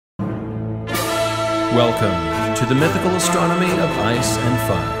Welcome to the mythical astronomy of ice and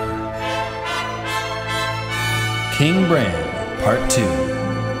fire. King Bran, Part 2.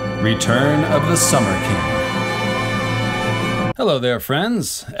 Return of the Summer King. Hello there,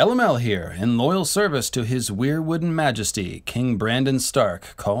 friends. LML here, in loyal service to his weirwooden majesty, King Brandon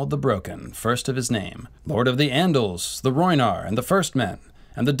Stark, called the Broken, first of his name, Lord of the Andals, the Rhoynar, and the First Men,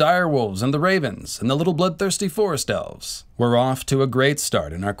 and the Direwolves and the Ravens, and the little bloodthirsty forest elves. We're off to a great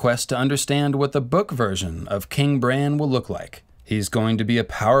start in our quest to understand what the book version of King Bran will look like. He's going to be a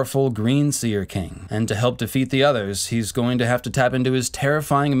powerful green seer king, and to help defeat the others, he's going to have to tap into his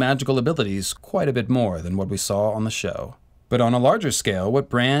terrifying magical abilities quite a bit more than what we saw on the show. But on a larger scale, what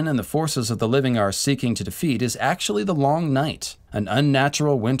Bran and the forces of the living are seeking to defeat is actually the long night, an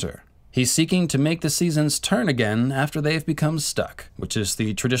unnatural winter. He's seeking to make the seasons turn again after they've become stuck, which is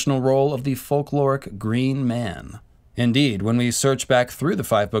the traditional role of the folkloric Green Man. Indeed, when we search back through the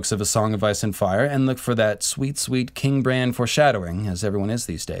 5 books of A Song of Ice and Fire and look for that sweet, sweet King Bran foreshadowing, as everyone is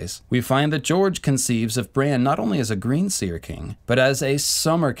these days, we find that George conceives of Bran not only as a green seer king, but as a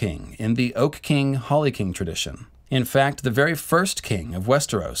summer king in the Oak King, Holly King tradition. In fact, the very first king of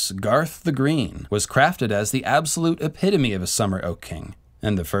Westeros, Garth the Green, was crafted as the absolute epitome of a summer oak king.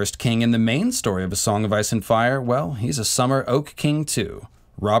 And the first king in the main story of A Song of Ice and Fire, well, he's a summer oak king too,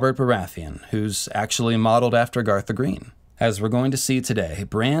 Robert Baratheon, who's actually modeled after Garth the Green. As we're going to see today,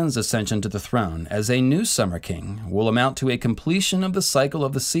 Bran's ascension to the throne as a new summer king will amount to a completion of the cycle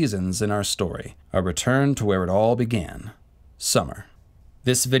of the seasons in our story, a return to where it all began, summer.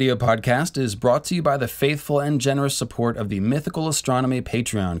 This video podcast is brought to you by the faithful and generous support of the Mythical Astronomy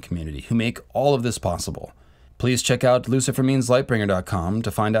Patreon community, who make all of this possible. Please check out lucifermeanslightbringer.com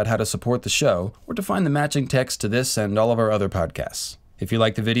to find out how to support the show, or to find the matching text to this and all of our other podcasts. If you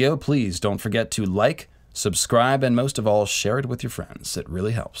like the video, please don't forget to like, subscribe, and most of all, share it with your friends. It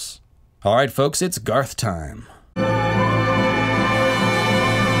really helps. All right, folks, it's Garth time.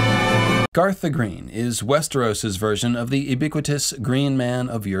 Garth the Green is Westeros' version of the ubiquitous Green Man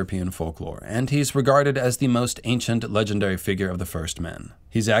of European folklore, and he's regarded as the most ancient legendary figure of the First Men.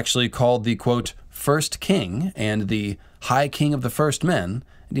 He's actually called the, quote, First King and the High King of the First Men,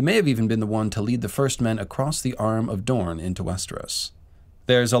 and he may have even been the one to lead the First Men across the Arm of Dorne into Westeros.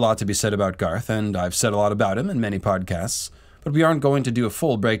 There's a lot to be said about Garth, and I've said a lot about him in many podcasts, but we aren't going to do a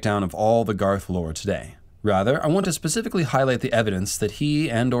full breakdown of all the Garth lore today. Rather, I want to specifically highlight the evidence that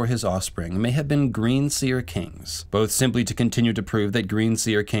he and/or his offspring may have been Green Seer Kings, both simply to continue to prove that Green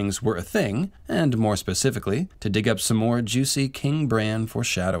Seer Kings were a thing, and more specifically, to dig up some more juicy King Bran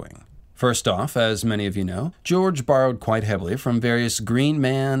foreshadowing. First off, as many of you know, George borrowed quite heavily from various Green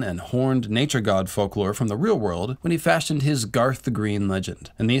Man and horned nature god folklore from the real world when he fashioned his Garth the Green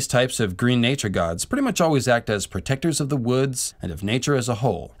legend. And these types of green nature gods pretty much always act as protectors of the woods and of nature as a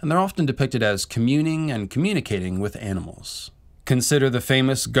whole, and they're often depicted as communing and communicating with animals. Consider the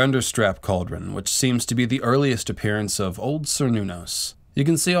famous Gunderstrap Cauldron, which seems to be the earliest appearance of Old Sir Nunos. You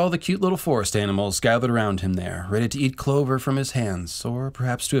can see all the cute little forest animals gathered around him there, ready to eat clover from his hands, or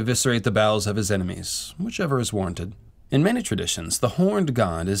perhaps to eviscerate the bowels of his enemies, whichever is warranted. In many traditions, the horned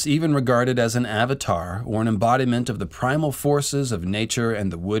god is even regarded as an avatar or an embodiment of the primal forces of nature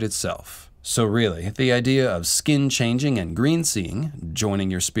and the wood itself. So really, the idea of skin changing and green seeing, joining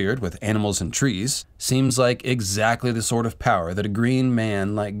your spirit with animals and trees, seems like exactly the sort of power that a green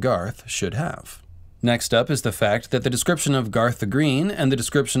man like Garth should have. Next up is the fact that the description of Garth the Green and the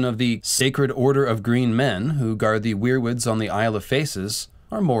description of the Sacred Order of Green Men who guard the weirwoods on the Isle of Faces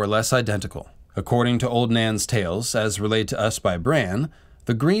are more or less identical. According to Old Nan's tales, as relayed to us by Bran,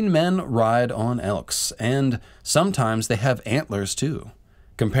 the Green Men ride on elks, and sometimes they have antlers too.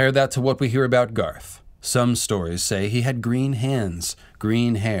 Compare that to what we hear about Garth. Some stories say he had green hands,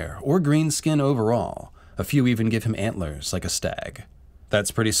 green hair, or green skin overall. A few even give him antlers like a stag.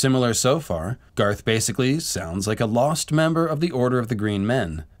 That's pretty similar so far. Garth basically sounds like a lost member of the Order of the Green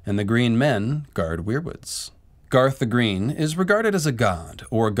Men, and the Green Men guard weirwoods. Garth the Green is regarded as a god,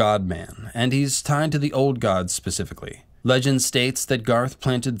 or god-man, and he's tied to the old gods specifically. Legend states that Garth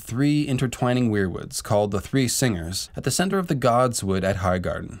planted 3 intertwining weirwoods, called the Three Singers, at the center of the God's Wood at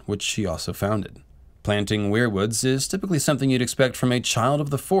Highgarden, which he also founded. Planting weirwoods is typically something you'd expect from a child of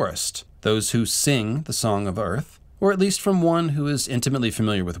the forest, those who sing the Song of Earth, or at least from one who is intimately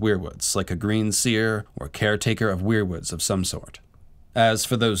familiar with weirwoods, like a green seer or caretaker of weirwoods of some sort. As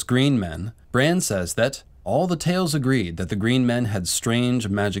for those green men, Bran says that all the tales agreed that the green men had strange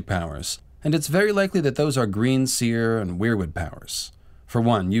magic powers, and it's very likely that those are green seer and weirwood powers. For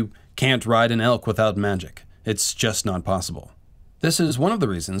one, you can't ride an elk without magic. It's just not possible. This is one of the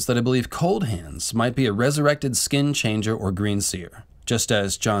reasons that I believe Cold Hands might be a resurrected skin changer or green seer. just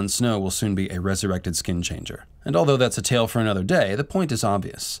as Jon Snow will soon be a resurrected skin changer. And although that's a tale for another day, the point is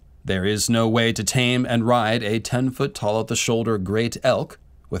obvious. There is no way to tame and ride a 10-foot tall at the shoulder great elk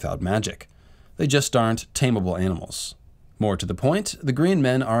without magic. They just aren't tameable animals. More to the point, the Green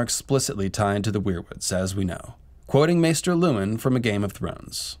Men are explicitly tied to the Weirwoods, as we know. Quoting Maester Luwin from A Game of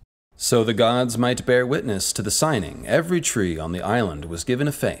Thrones. So the gods might bear witness to the signing, every tree on the island was given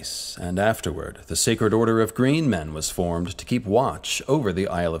a face, and afterward the Sacred Order of Green Men was formed to keep watch over the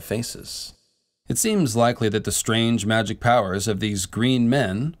Isle of Faces. It seems likely that the strange magic powers of these Green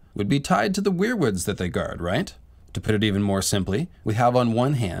Men would be tied to the Weirwoods that they guard, right? To put it even more simply, we have on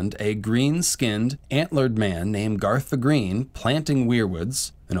one hand a green-skinned, antlered man named Garth the Green planting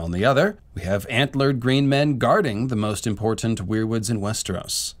Weirwoods, and on the other, we have antlered green men guarding the most important Weirwoods in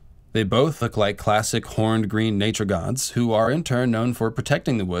Westeros. They both look like classic horned green nature gods, who are in turn known for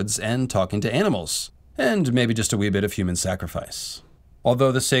protecting the woods and talking to animals, and maybe just a wee bit of human sacrifice.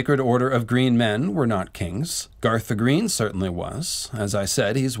 Although the Sacred Order of Green Men were not kings, Garth the Green certainly was. As I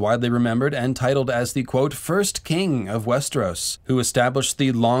said, he's widely remembered and titled as the, quote, first king of Westeros, who established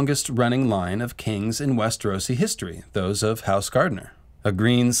the longest-running line of kings in Westerosi history, those of House Gardener. A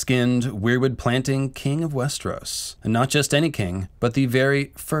green-skinned, weirwood-planting king of Westeros. And not just any king, but the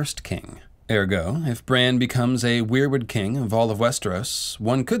very first king. Ergo, if Bran becomes a weirwood king of all of Westeros,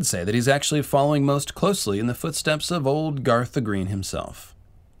 one could say that he's actually following most closely in the footsteps of old Garth the Green himself.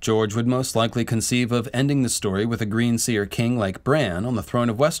 George would most likely conceive of ending the story with a green-seer king like Bran on the throne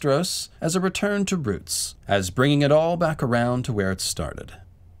of Westeros as a return to roots, as bringing it all back around to where it started.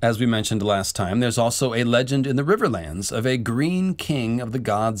 As we mentioned last time, there's also a legend in the Riverlands of a green king of the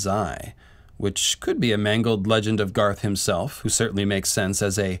God's Eye, which could be a mangled legend of Garth himself, who certainly makes sense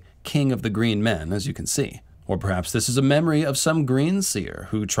as a king of the green men, as you can see. Or perhaps this is a memory of some green seer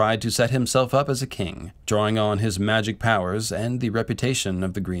who tried to set himself up as a king, drawing on his magic powers and the reputation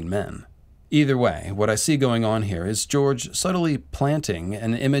of the green men. Either way, what I see going on here is George subtly planting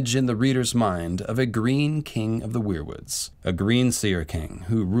an image in the reader's mind of a green king of the Weirwoods, a green seer king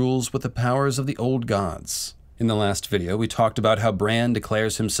who rules with the powers of the old gods. In the last video, we talked about how Bran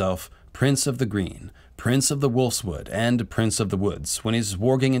declares himself Prince of the Green, Prince of the Wolfswood, and Prince of the Woods when he's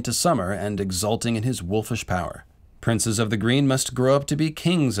warging into summer and exulting in his wolfish power. Princes of the Green must grow up to be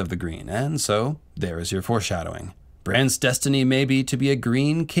kings of the Green, and so there is your foreshadowing. Bran's destiny may be to be a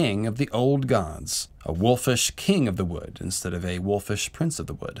green king of the old gods, a wolfish king of the wood instead of a wolfish prince of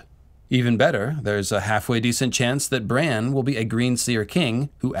the wood. Even better, there's a halfway decent chance that Bran will be a green seer king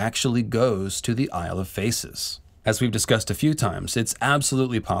who actually goes to the Isle of Faces. As we've discussed a few times, it's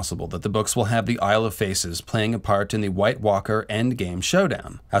absolutely possible that the books will have the Isle of Faces playing a part in the White Walker endgame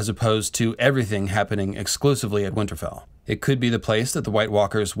showdown, as opposed to everything happening exclusively at Winterfell. It could be the place that the White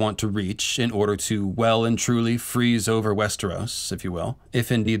Walkers want to reach in order to well and truly freeze over Westeros, if you will,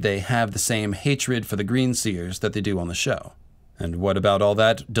 if indeed they have the same hatred for the Green Seers that they do on the show. And what about all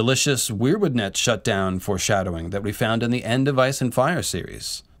that delicious Weirwoodnet shutdown foreshadowing that we found in the End of Ice and Fire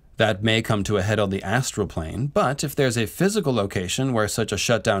series? That may come to a head on the astral plane, but if there's a physical location where such a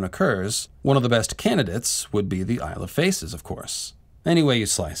shutdown occurs, one of the best candidates would be the Isle of Faces, of course. Any way you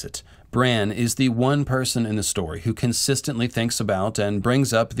slice it, Bran is the one person in the story who consistently thinks about and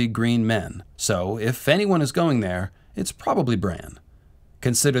brings up the Green Men, so if anyone is going there, it's probably Bran.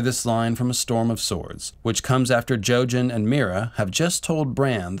 Consider this line from A Storm of Swords, which comes after Jojen and Mira have just told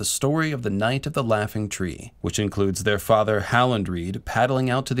Bran the story of the Night of the Laughing Tree, which includes their father Howland Reed paddling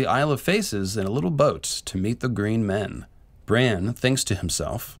out to the Isle of Faces in a little boat to meet the Green Men. Bran thinks to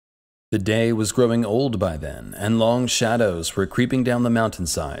himself, "The day was growing old by then, and long shadows were creeping down the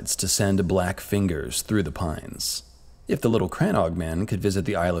mountainsides to send black fingers through the pines. If the little Crannog man could visit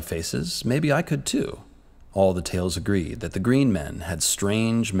the Isle of Faces, maybe I could too." All the tales agreed that the Green Men had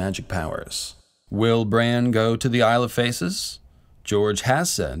strange magic powers. Will Bran go to the Isle of Faces? George has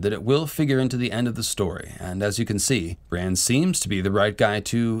said that it will figure into the end of the story, and as you can see, Bran seems to be the right guy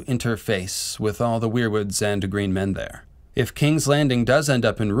to interface with all the Weirwoods and Green Men there. If King's Landing does end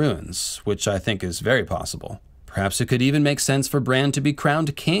up in ruins, which I think is very possible, perhaps it could even make sense for Bran to be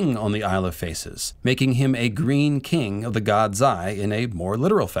crowned king on the Isle of Faces, making him a green king of the God's Eye in a more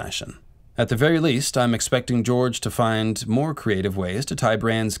literal fashion. At the very least, I'm expecting George to find more creative ways to tie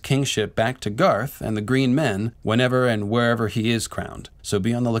Bran's kingship back to Garth and the Green Men whenever and wherever he is crowned, so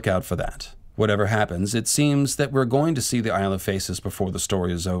be on the lookout for that. Whatever happens, it seems that we're going to see the Isle of Faces before the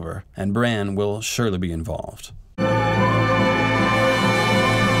story is over, and Bran will surely be involved.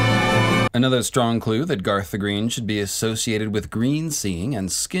 Another strong clue that Garth the Green should be associated with green seeing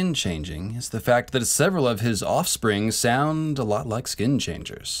and skin changing is the fact that several of his offspring sound a lot like skin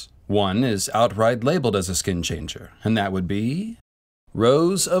changers. One is outright labeled as a skin changer, and that would be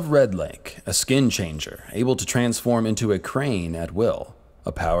Rose of Red Lake, a skin changer, able to transform into a crane at will.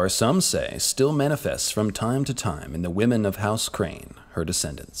 A power some say still manifests from time to time in the women of House Crane, her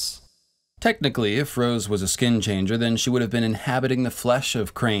descendants. Technically, if Rose was a skin changer, then she would have been inhabiting the flesh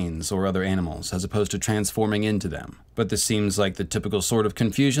of cranes or other animals, as opposed to transforming into them. But this seems like the typical sort of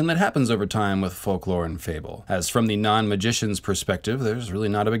confusion that happens over time with folklore and fable, as from the non-magician's perspective, there's really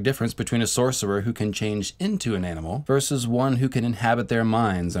not a big difference between a sorcerer who can change into an animal versus one who can inhabit their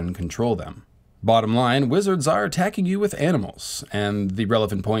minds and control them. Bottom line, wizards are attacking you with animals, and the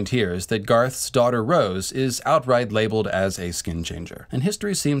relevant point here is that Garth's daughter Rose is outright labeled as a skin changer, and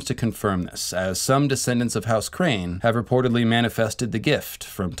history seems to confirm this, as some descendants of House Crane have reportedly manifested the gift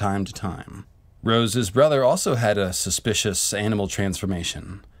from time to time. Rose's brother also had a suspicious animal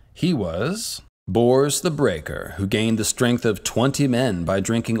transformation. He was Bors the Breaker, who gained the strength of 20 men by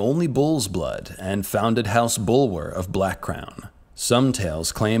drinking only bull's blood, and founded House Bulwer of Blackcrown. Some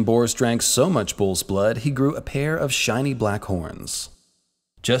tales claim Bors drank so much bull's blood he grew a pair of shiny black horns.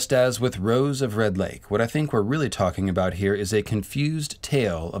 Just as with Rose of Red Lake, what I think we're really talking about here is a confused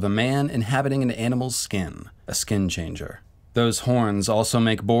tale of a man inhabiting an animal's skin, a skin changer. Those horns also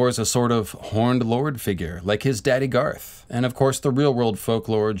make Bors a sort of horned lord figure, like his daddy Garth. And of course the real-world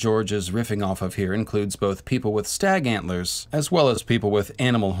folklore George is riffing off of here includes both people with stag antlers, as well as people with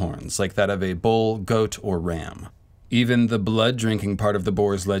animal horns, like that of a bull, goat, or ram. Even the blood-drinking part of the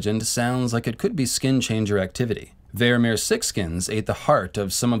Bors legend sounds like it could be skin-changer activity. Varamir Sixskins ate the heart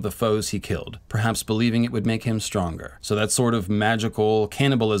of some of the foes he killed, perhaps believing it would make him stronger. So that sort of magical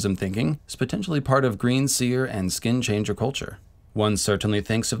cannibalism thinking is potentially part of green seer and skin-changer culture. One certainly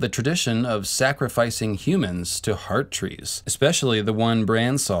thinks of the tradition of sacrificing humans to heart trees, especially the one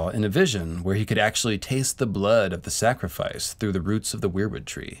Bran saw in a vision where he could actually taste the blood of the sacrifice through the roots of the weirwood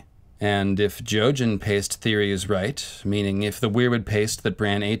tree. And if Jojen paste theory is right, meaning if the weirwood paste that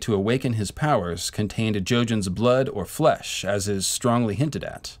Bran ate to awaken his powers contained Jojen's blood or flesh, as is strongly hinted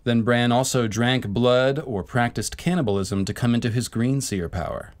at, then Bran also drank blood or practiced cannibalism to come into his green seer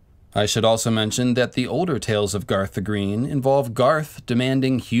power. I should also mention that the older tales of Garth the Green involve Garth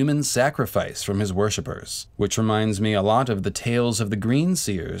demanding human sacrifice from his worshippers, which reminds me a lot of the tales of the Green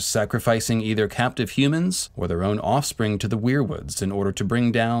Seers sacrificing either captive humans or their own offspring to the weirwoods in order to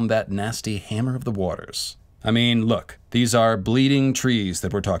bring down that nasty Hammer of the Waters. I mean, look, these are bleeding trees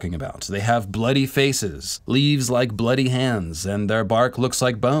that we're talking about. They have bloody faces, leaves like bloody hands, and their bark looks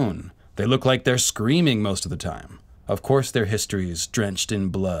like bone. They look like they're screaming most of the time. Of course, their history is drenched in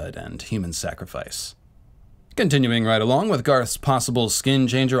blood and human sacrifice. Continuing right along with Garth's possible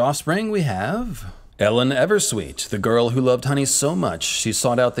skin-changer offspring, we have Ellen Eversweet, the girl who loved honey so much she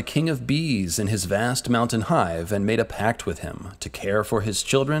sought out the king of bees in his vast mountain hive and made a pact with him to care for his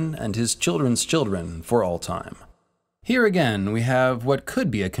children and his children's children for all time. Here again, we have what could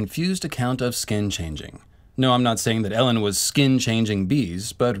be a confused account of skin-changing. No, I'm not saying that Ellen was skin-changing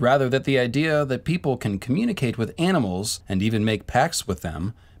bees, but rather that the idea that people can communicate with animals and even make pacts with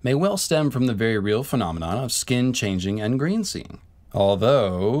them may well stem from the very real phenomenon of skin-changing and green-seeing.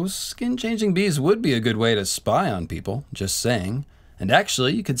 Although, skin-changing bees would be a good way to spy on people, just saying. And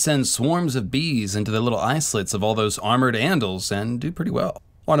actually, you could send swarms of bees into the little eye slits of all those armored Andals and do pretty well.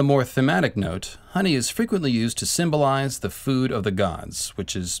 On a more thematic note, honey is frequently used to symbolize the food of the gods,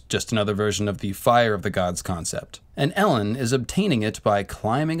 which is just another version of the fire of the gods concept. And Ellen is obtaining it by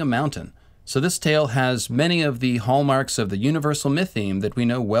climbing a mountain. So this tale has many of the hallmarks of the universal myth theme that we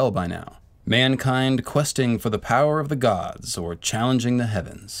know well by now. Mankind questing for the power of the gods, or challenging the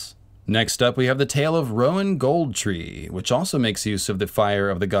heavens. Next up we have the tale of Rowan Goldtree, which also makes use of the fire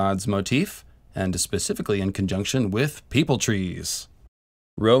of the gods motif, and specifically in conjunction with people trees.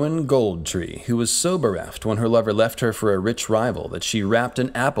 Rowan Goldtree, who was so bereft when her lover left her for a rich rival that she wrapped an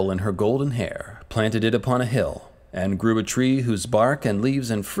apple in her golden hair, planted it upon a hill, and grew a tree whose bark and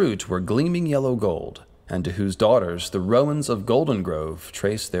leaves and fruit were gleaming yellow gold, and to whose daughters the Rowans of Golden Grove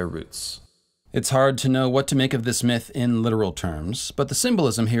traced their roots. It's hard to know what to make of this myth in literal terms, but the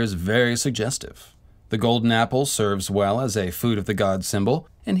symbolism here is very suggestive. The golden apple serves well as a food of the gods symbol,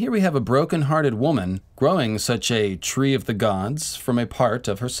 and here we have a broken-hearted woman growing such a tree of the gods from a part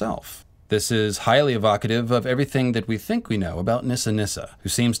of herself. This is highly evocative of everything that we think we know about Nissa Nissa, who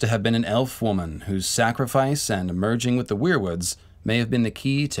seems to have been an elf woman whose sacrifice and merging with the weirwoods may have been the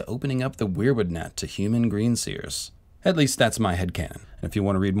key to opening up the weirwood net to human greenseers. At least that's my headcanon. And if you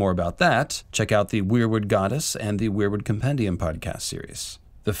want to read more about that, check out the Weirwood Goddess and the Weirwood Compendium podcast series.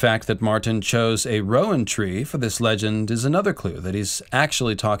 The fact that Martin chose a rowan tree for this legend is another clue that he's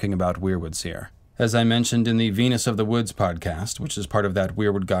actually talking about weirwoods here. As I mentioned in the Venus of the Woods podcast, which is part of that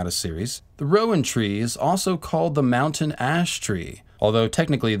Weirwood Goddess series, the rowan tree is also called the mountain ash tree, although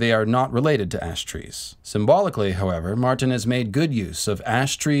technically they are not related to ash trees. Symbolically, however, Martin has made good use of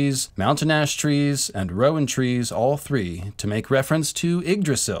ash trees, mountain ash trees, and rowan trees, all three, to make reference to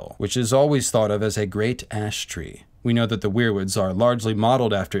Yggdrasil, which is always thought of as a great ash tree. We know that the weirwoods are largely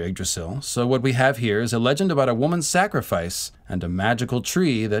modeled after Yggdrasil, so what we have here is a legend about a woman's sacrifice and a magical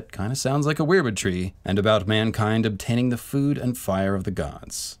tree that kind of sounds like a weirwood tree, and about mankind obtaining the food and fire of the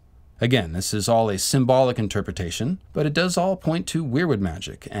gods. Again, this is all a symbolic interpretation, but it does all point to weirwood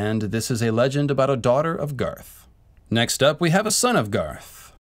magic, and this is a legend about a daughter of Garth. Next up, we have a son of Garth,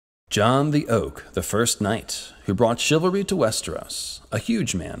 Jon the Oak, the first knight, who brought chivalry to Westeros. A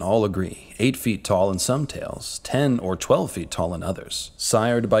huge man, all agree, 8 feet tall in some tales, 10 or 12 feet tall in others,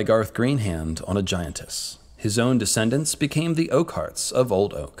 sired by Garth Greenhand on a giantess. His own descendants became the Oakhearts of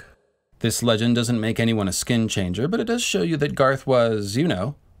Old Oak. This legend doesn't make anyone a skin changer, but it does show you that Garth was, you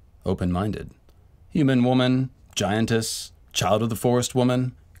know, open-minded. Human woman, giantess, child of the forest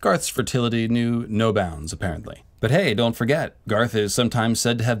woman. Garth's fertility knew no bounds, apparently. But hey, don't forget, Garth is sometimes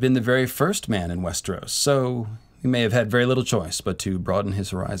said to have been the very first man in Westeros, so he may have had very little choice but to broaden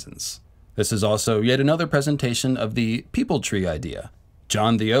his horizons. This is also yet another presentation of the people tree idea.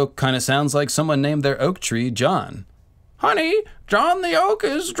 Jon the Oak kind of sounds like someone named their oak tree John. Honey, Jon the Oak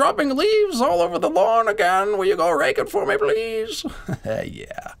is dropping leaves all over the lawn again. Will you go rake it for me, please?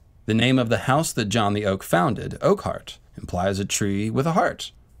 Yeah. The name of the house that Jon the Oak founded, Oakheart, implies a tree with a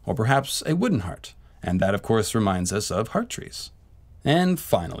heart, or perhaps a wooden heart, and that of course reminds us of heart trees. And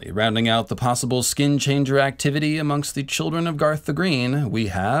finally, rounding out the possible skin changer activity amongst the children of Garth the Green, we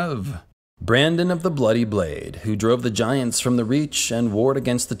have Brandon of the Bloody Blade, who drove the giants from the Reach and warred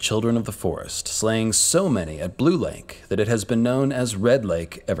against the children of the forest, slaying so many at Blue Lake that it has been known as Red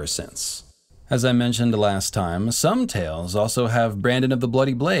Lake ever since. As I mentioned last time, some tales also have Brandon of the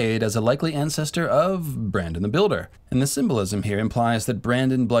Bloody Blade as a likely ancestor of Brandon the Builder, and the symbolism here implies that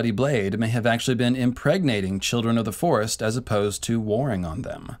Brandon Bloody Blade may have actually been impregnating children of the forest as opposed to warring on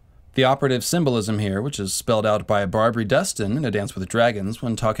them. The operative symbolism here, which is spelled out by Barbary Dustin in A Dance with Dragons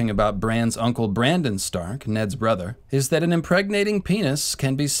when talking about Bran's uncle Brandon Stark, Ned's brother, is that an impregnating penis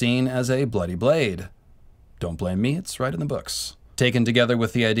can be seen as a bloody blade. Don't blame me, it's right in the books. Taken together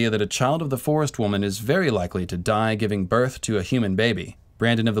with the idea that a child of the forest woman is very likely to die giving birth to a human baby,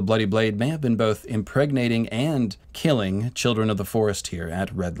 Brandon of the Bloody Blade may have been both impregnating and killing children of the forest here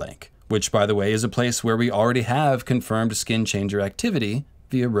at Red Lake, which, by the way, is a place where we already have confirmed skin changer activity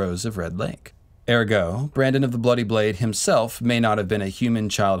via Rose of Red Lake. Ergo, Brandon of the Bloody Blade himself may not have been a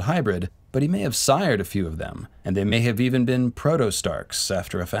human-child hybrid, but he may have sired a few of them, and they may have even been proto-Starks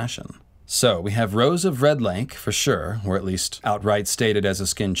after a fashion. So, we have Rose of Red Lake, for sure, or at least outright stated as a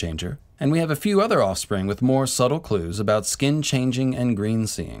skin changer, and we have a few other offspring with more subtle clues about skin changing and green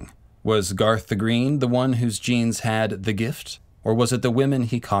seeing. Was Garth the Green the one whose genes had the gift? Or was it the women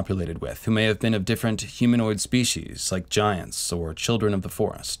he copulated with, who may have been of different humanoid species, like giants or children of the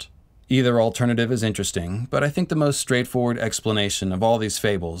forest? Either alternative is interesting, but I think the most straightforward explanation of all these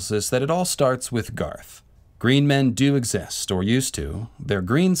fables is that it all starts with Garth. Green men do exist, or used to. They're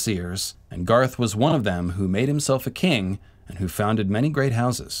green seers, and Garth was one of them who made himself a king and who founded many great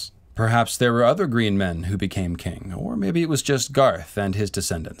houses. Perhaps there were other green men who became king, or maybe it was just Garth and his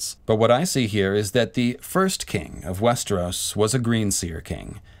descendants. But what I see here is that the first king of Westeros was a green seer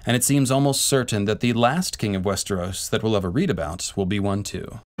king, and it seems almost certain that the last king of Westeros that we'll ever read about will be one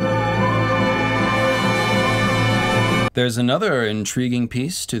too. There's another intriguing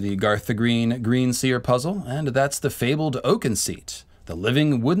piece to the Garth the Green Seer puzzle, and that's the fabled Oaken Seat, the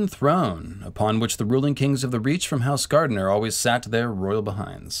living wooden throne upon which the ruling kings of the Reach from House Gardener always sat their royal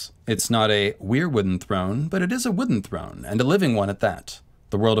behinds. It's not a wooden throne, but it is a wooden throne, and a living one at that.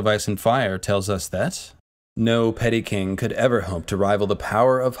 The World of Ice and Fire tells us that no petty king could ever hope to rival the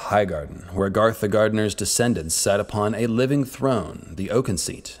power of Highgarden, where Garth the Gardener's descendants sat upon a living throne, the Oaken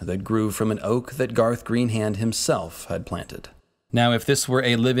Seat, that grew from an oak that Garth Greenhand himself had planted. Now, if this were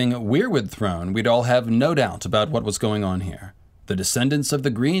a living weirwood throne, we'd all have no doubt about what was going on here. The descendants of the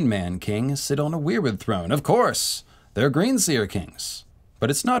Green Man King sit on a weirwood throne, of course! They're Greenseer kings. But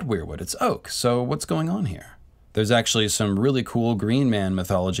it's not weirwood, it's oak, so what's going on here? There's actually some really cool Green Man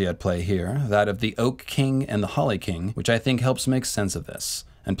mythology at play here, that of the Oak King and the Holly King, which I think helps make sense of this.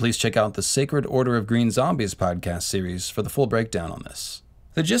 And please check out the Sacred Order of Green Zombies podcast series for the full breakdown on this.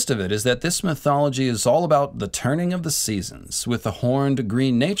 The gist of it is that this mythology is all about the turning of the seasons, with the horned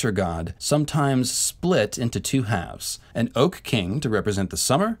green nature god sometimes split into two halves, an Oak King to represent the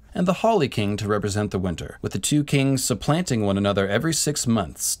summer, and the Holly King to represent the winter, with the two kings supplanting one another every 6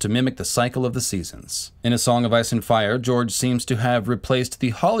 months to mimic the cycle of the seasons. In A Song of Ice and Fire, George seems to have replaced the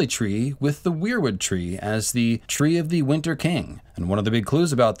holly tree with the weirwood tree as the tree of the Winter King, And one of the big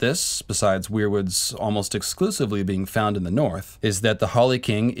clues about this, besides weirwoods almost exclusively being found in the north, is that the Holly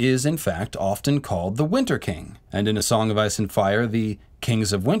King is in fact often called the Winter King. And in A Song of Ice and Fire, the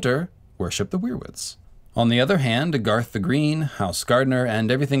Kings of Winter worship the weirwoods. On the other hand, Garth the Green, House Gardener,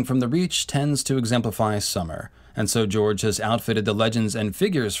 and everything from the Reach tends to exemplify summer. And so George has outfitted the legends and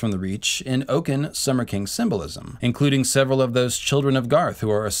figures from the Reach in oaken Summer King symbolism, including several of those children of Garth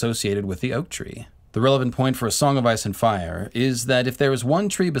who are associated with the oak tree. The relevant point for A Song of Ice and Fire is that if there is one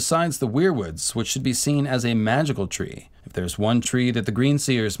tree besides the weirwoods which should be seen as a magical tree, if there's one tree that the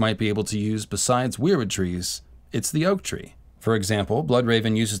Greenseers might be able to use besides weirwood trees, it's the oak tree. For example,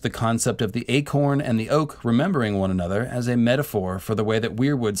 Bloodraven uses the concept of the acorn and the oak remembering one another as a metaphor for the way that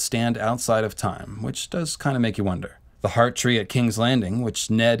weirwoods stand outside of time, which does kind of make you wonder. The heart tree at King's Landing,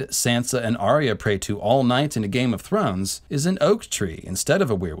 which Ned, Sansa, and Arya pray to all night in A Game of Thrones, is an oak tree instead of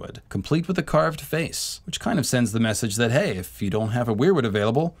a weirwood, complete with a carved face, which kind of sends the message that, hey, if you don't have a weirwood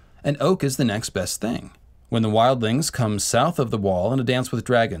available, an oak is the next best thing. When the wildlings come south of the wall in A Dance with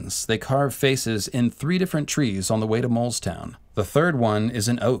Dragons, they carve faces in 3 different trees on the way to Molestown. The third one is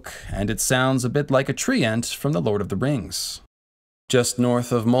an oak, and it sounds a bit like a tree-ent from The Lord of the Rings. Just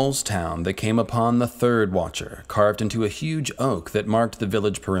north of Molestown, they came upon the third Watcher, carved into a huge oak that marked the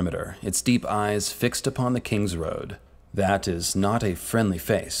village perimeter, its deep eyes fixed upon the King's Road. That is not a friendly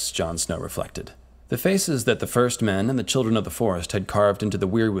face, Jon Snow reflected. The faces that the First Men and the Children of the Forest had carved into the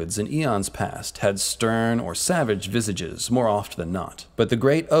weirwoods in eons past had stern or savage visages more often than not. But the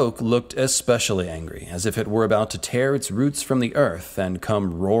great oak looked especially angry, as if it were about to tear its roots from the earth and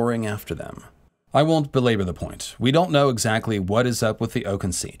come roaring after them. I won't belabor the point. We don't know exactly what is up with the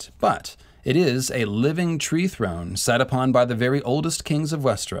oaken seat, but it is a living tree throne sat upon by the very oldest kings of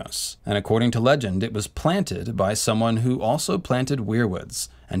Westeros, and according to legend, it was planted by someone who also planted weirwoods,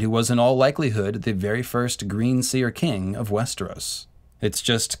 and who was in all likelihood the very first Greenseer king of Westeros. It's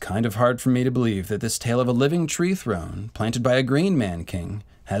just kind of hard for me to believe that this tale of a living tree throne, planted by a Green Man king,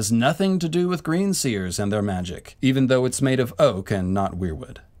 has nothing to do with Greenseers and their magic, even though it's made of oak and not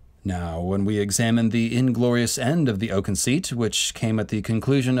weirwood. Now, when we examine the inglorious end of the oaken seat, which came at the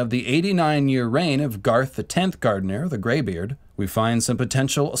conclusion of the 89-year reign of Garth the 10th Gardener, the Greybeard, we find some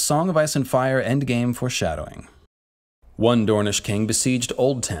potential Song of Ice and Fire endgame foreshadowing. One Dornish king besieged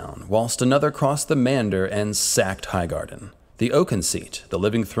Oldtown, whilst another crossed the Mander and sacked Highgarden. The oaken seat, the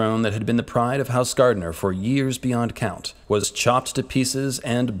living throne that had been the pride of House Gardener for years beyond count, was chopped to pieces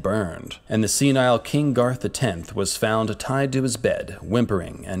and burned, and the senile King Garth X was found tied to his bed,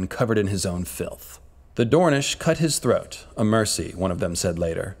 whimpering and covered in his own filth. The Dornish cut his throat, a mercy, one of them said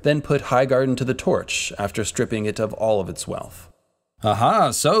later, then put Highgarden to the torch after stripping it of all of its wealth.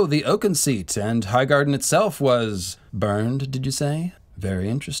 Aha, so the oaken seat and Highgarden itself was burned, did you say? Very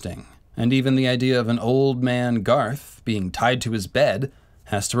interesting. And even the idea of an old man Garth being tied to his bed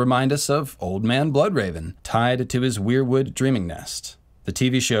has to remind us of Old Man Bloodraven, tied to his weirwood dreaming nest. The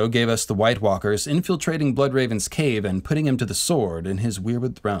TV show gave us the White Walkers infiltrating Bloodraven's cave and putting him to the sword in his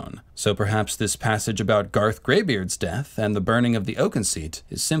weirwood throne. So perhaps this passage about Garth Greybeard's death and the burning of the oaken seat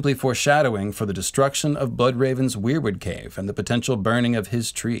is simply foreshadowing for the destruction of Bloodraven's weirwood cave and the potential burning of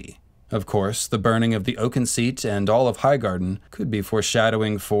his tree. Of course, the burning of the oaken seat and all of Highgarden could be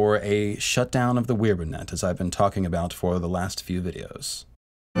foreshadowing for a shutdown of the weirwood net, as I've been talking about for the last few videos.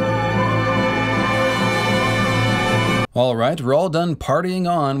 Alright, we're all done partying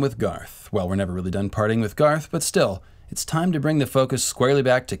on with Garth. Well, we're never really done partying with Garth, but still, it's time to bring the focus squarely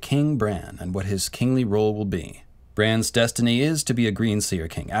back to King Bran and what his kingly role will be. Bran's destiny is to be a Greenseer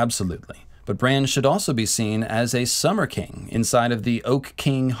king, absolutely. But Bran should also be seen as a Summer King inside of the Oak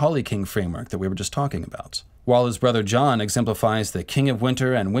King, Holly King framework that we were just talking about. While his brother Jon exemplifies the King of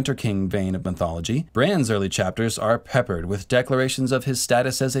Winter and Winter King vein of mythology, Bran's early chapters are peppered with declarations of his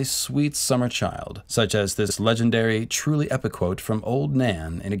status as a sweet summer child, such as this legendary, truly epic quote from Old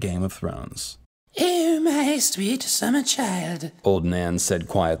Nan in A Game of Thrones. "Oh, my sweet summer child," Old Nan said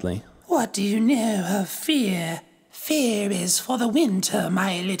quietly, "what do you know of fear? Fear is for the winter,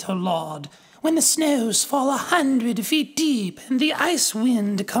 my little lord, when the snows fall 100 feet deep and the ice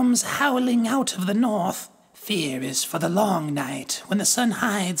wind comes howling out of the north. Fear is for the long night, when the sun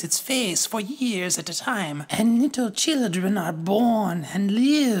hides its face for years at a time, and little children are born and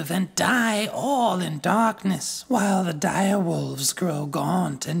live and die all in darkness, while the dire wolves grow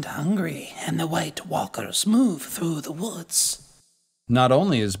gaunt and hungry, and the White Walkers move through the woods." Not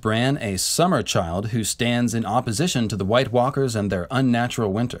only is Bran a summer child who stands in opposition to the White Walkers and their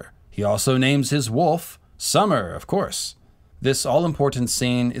unnatural winter, he also names his wolf Summer, of course. This all-important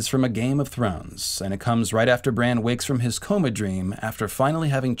scene is from A Game of Thrones, and it comes right after Bran wakes from his coma dream after finally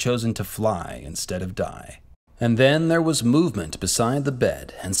having chosen to fly instead of die. And then there was movement beside the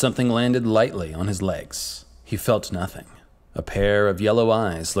bed, and something landed lightly on his legs. He felt nothing. A pair of yellow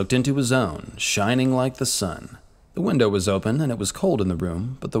eyes looked into his own, shining like the sun. The window was open, and it was cold in the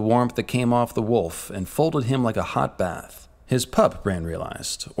room, but the warmth that came off the wolf enfolded him like a hot bath. His pup, Bran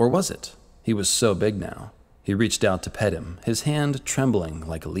realized, or was it? He was so big now. He reached out to pet him, his hand trembling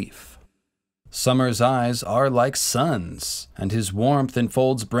like a leaf. Summer's eyes are like suns, and his warmth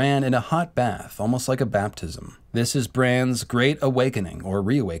enfolds Bran in a hot bath, almost like a baptism. This is Bran's great awakening, or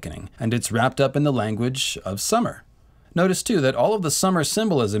reawakening, and it's wrapped up in the language of summer. Notice, too, that all of the summer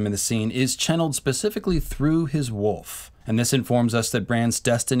symbolism in the scene is channeled specifically through his wolf, and this informs us that Bran's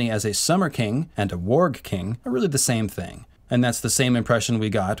destiny as a Summer King and a Warg King are really the same thing. And that's the same impression we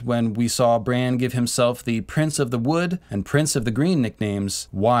got when we saw Bran give himself the Prince of the Wood and Prince of the Green nicknames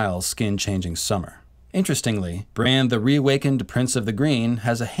while skin-changing Summer. Interestingly, Bran, the reawakened Prince of the Green,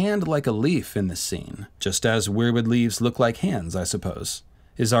 has a hand like a leaf in this scene, just as weirwood leaves look like hands, I suppose.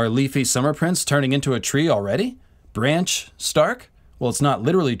 Is our leafy Summer Prince turning into a tree already? Branch Stark? Well, it's not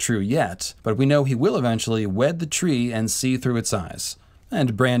literally true yet, but we know he will eventually wed the tree and see through its eyes.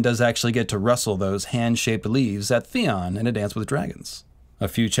 And Bran does actually get to rustle those hand-shaped leaves at Theon in A Dance with Dragons. A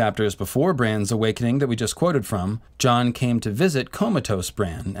few chapters before Bran's awakening that we just quoted from, Jon came to visit comatose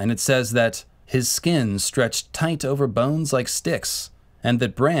Bran, and it says that his skin stretched tight over bones like sticks, and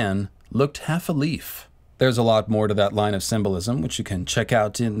that Bran looked half a leaf. There's a lot more to that line of symbolism, which you can check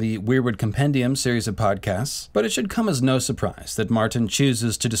out in the Weirwood Compendium series of podcasts, but it should come as no surprise that Martin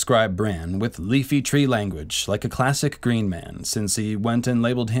chooses to describe Bran with leafy tree language like a classic green man, since he went and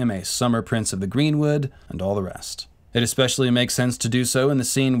labeled him a Summer Prince of the Greenwood and all the rest. It especially makes sense to do so in the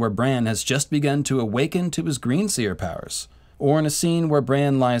scene where Bran has just begun to awaken to his Greenseer powers, or in a scene where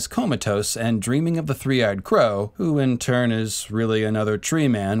Bran lies comatose and dreaming of the three-eyed crow, who in turn is really another tree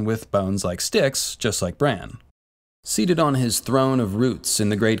man with bones like sticks, just like Bran. Seated on his throne of roots in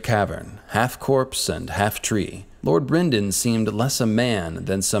the great cavern, half corpse and half tree, Lord Brynden seemed less a man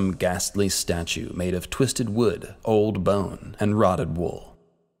than some ghastly statue made of twisted wood, old bone, and rotted wool.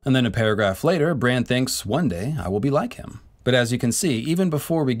 And then a paragraph later, Bran thinks, one day I will be like him. But as you can see, even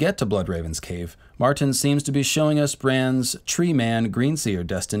before we get to Bloodraven's cave, Martin seems to be showing us Bran's tree man Greenseer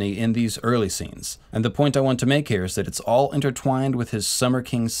destiny in these early scenes. And the point I want to make here is that it's all intertwined with his Summer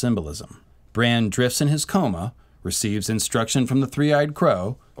King symbolism. Bran drifts in his coma, receives instruction from the three-eyed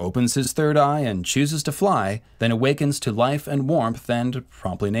crow, opens his third eye and chooses to fly, then awakens to life and warmth and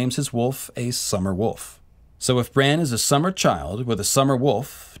promptly names his wolf a Summer Wolf. So if Bran is a summer child with a summer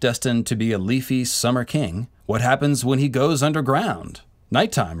wolf, destined to be a leafy Summer King, what happens when he goes underground?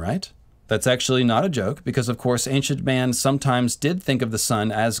 Nighttime, right? That's actually not a joke, because of course ancient man sometimes did think of the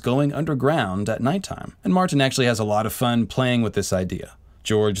sun as going underground at nighttime, and Martin actually has a lot of fun playing with this idea.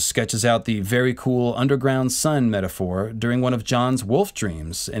 George sketches out the very cool underground sun metaphor during one of Jon's wolf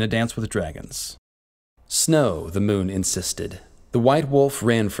dreams in A Dance with Dragons. Snow, the moon insisted. The white wolf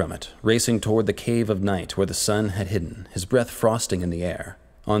ran from it, racing toward the cave of night where the sun had hidden, his breath frosting in the air.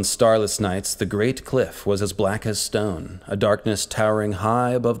 On starless nights, the great cliff was as black as stone, a darkness towering high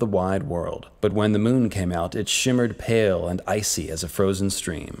above the wide world. But when the moon came out, it shimmered pale and icy as a frozen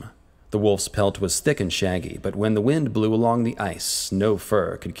stream. The wolf's pelt was thick and shaggy, but when the wind blew along the ice, no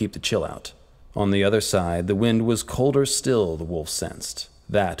fur could keep the chill out. On the other side, the wind was colder still, the wolf sensed.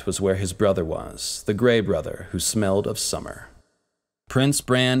 That was where his brother was, the gray brother who smelled of summer. Prince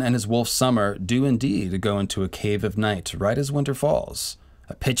Bran and his wolf Summer do indeed go into a cave of night right as winter falls.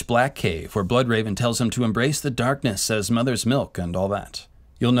 A pitch-black cave where Bloodraven tells him to embrace the darkness as mother's milk and all that.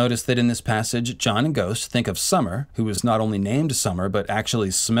 You'll notice that in this passage, Jon and Ghost think of Summer, who is not only named Summer but actually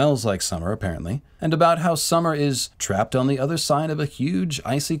smells like summer apparently, and about how Summer is trapped on the other side of a huge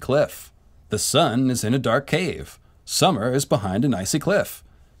icy cliff. The sun is in a dark cave. Summer is behind an icy cliff.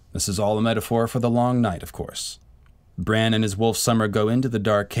 This is all a metaphor for the long night, of course. Bran and his wolf Summer go into the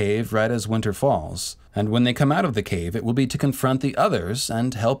dark cave right as winter falls, and when they come out of the cave, it will be to confront the others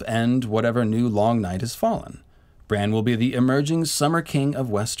and help end whatever new long night has fallen. Bran will be the emerging Summer King of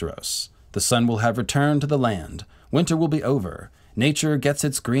Westeros. The sun will have returned to the land, winter will be over, nature gets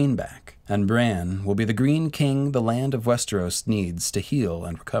its green back, and Bran will be the Green King the land of Westeros needs to heal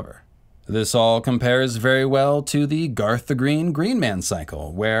and recover. This all compares very well to the Garth the Green Man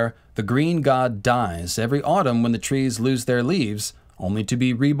cycle, where the green god dies every autumn when the trees lose their leaves, only to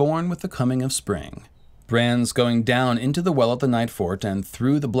be reborn with the coming of spring. Bran's going down into the well at the Night Fort and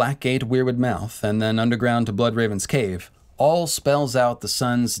through the Black Gate Weirwood Mouth and then underground to Bloodraven's cave all spells out the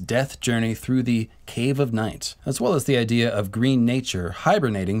sun's death journey through the Cave of Night, as well as the idea of green nature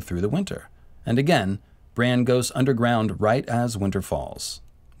hibernating through the winter. And again, Bran goes underground right as winter falls.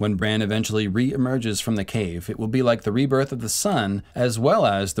 When Bran eventually re-emerges from the cave, it will be like the rebirth of the sun, as well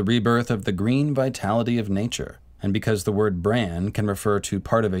as the rebirth of the green vitality of nature. And because the word Bran can refer to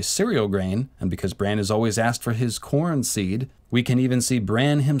part of a cereal grain, and because Bran is always asked for his corn seed, we can even see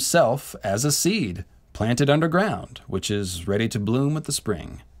Bran himself as a seed, planted underground, which is ready to bloom with the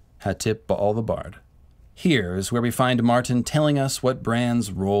spring. Hatip Baal the Bard. Here is where we find Martin telling us what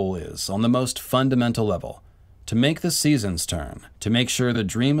Bran's role is on the most fundamental level. To make the seasons turn, to make sure the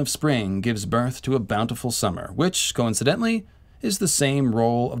dream of spring gives birth to a bountiful summer, which, coincidentally, is the same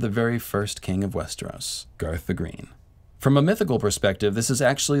role of the very first king of Westeros, Garth the Green. From a mythical perspective, this is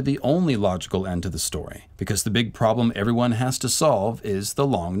actually the only logical end to the story, because the big problem everyone has to solve is the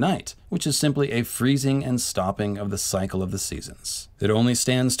long night, which is simply a freezing and stopping of the cycle of the seasons. It only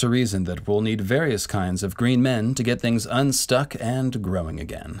stands to reason that we'll need various kinds of green men to get things unstuck and growing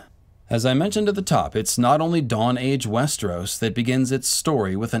again. As I mentioned at the top, it's not only Dawn Age Westeros that begins its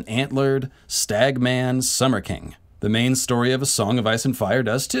story with an antlered, stag-man Summer King. The main story of A Song of Ice and Fire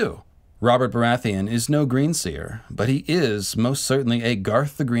does too. Robert Baratheon is no Greenseer, but he is most certainly a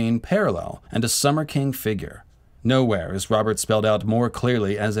Garth the Green parallel and a Summer King figure. Nowhere is Robert spelled out more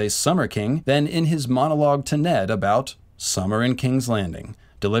clearly as a Summer King than in his monologue to Ned about summer in King's Landing,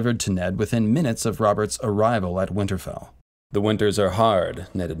 delivered to Ned within minutes of Robert's arrival at Winterfell. "The winters are hard,"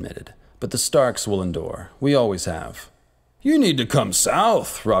 Ned admitted, "but the Starks will endure. We always have." "You need to come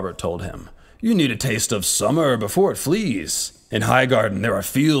south," Robert told him. "You need a taste of summer before it flees. In Highgarden there are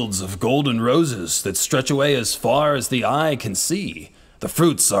fields of golden roses that stretch away as far as the eye can see. The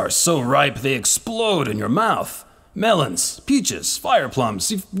fruits are so ripe they explode in your mouth. Melons, peaches, fire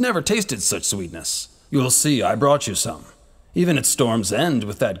plums, you've never tasted such sweetness. You'll see I brought you some. Even at Storm's End,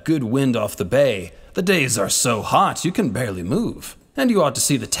 with that good wind off the bay, the days are so hot you can barely move. And you ought to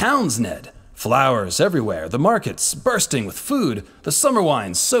see the towns, Ned. Flowers everywhere, the markets bursting with food, the summer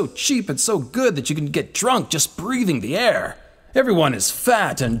wines so cheap and so good that you can get drunk just breathing the air. Everyone is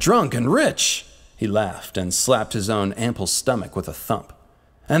fat and drunk and rich." He laughed and slapped his own ample stomach with a thump.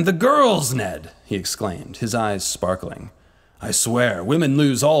 "And the girls, Ned," he exclaimed, his eyes sparkling. "I swear, women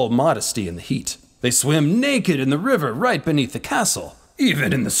lose all modesty in the heat. They swim naked in the river right beneath the castle.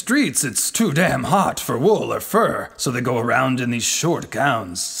 Even in the streets, it's too damn hot for wool or fur, so they go around in these short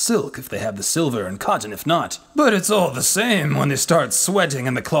gowns, silk if they have the silver and cotton if not. But it's all the same when they start sweating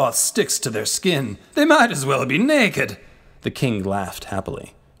and the cloth sticks to their skin. They might as well be naked." The king laughed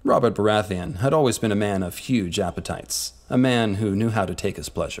happily. Robert Baratheon had always been a man of huge appetites, a man who knew how to take his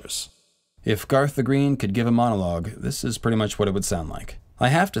pleasures. If Garth the Green could give a monologue, this is pretty much what it would sound like. I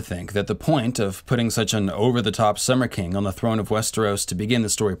have to think that the point of putting such an over-the-top Summer King on the throne of Westeros to begin the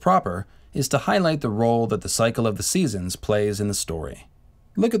story proper is to highlight the role that the cycle of the seasons plays in the story.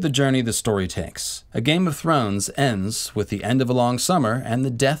 Look at the journey the story takes. A Game of Thrones ends with the end of a long summer and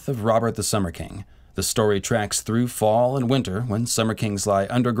the death of Robert the Summer King. The story tracks through fall and winter when Summer Kings lie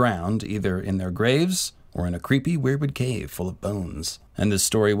underground, either in their graves or in a creepy, weirwood cave full of bones. And this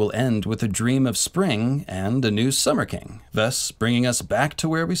story will end with a dream of spring and a new Summer King, thus bringing us back to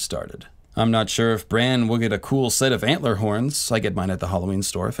where we started. I'm not sure if Bran will get a cool set of antler horns. I get mine at the Halloween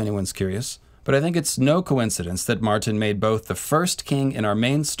store if anyone's curious. But I think it's no coincidence that Martin made both the first king in our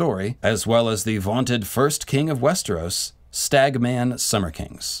main story, as well as the vaunted first king of Westeros, Stagman Summer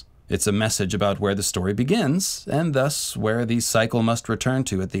Kings. It's a message about where the story begins, and thus where the cycle must return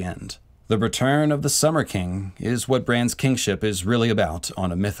to at the end. The return of the Summer King is what Bran's kingship is really about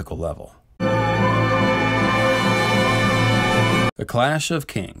on a mythical level. The Clash of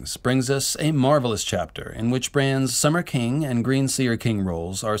Kings brings us a marvelous chapter in which Bran's Summer King and Greenseer King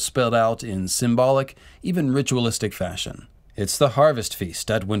roles are spelled out in symbolic, even ritualistic fashion. It's the harvest feast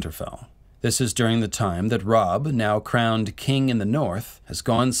at Winterfell. This is during the time that Robb, now crowned king in the north, has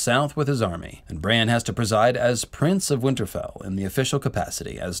gone south with his army, and Bran has to preside as Prince of Winterfell in the official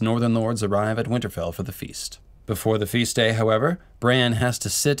capacity as Northern Lords arrive at Winterfell for the feast. Before the feast day, however, Bran has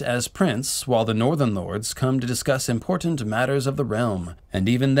to sit as Prince while the Northern Lords come to discuss important matters of the realm, and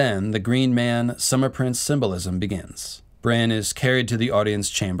even then the Green Man Summer Prince symbolism begins. Bran is carried to the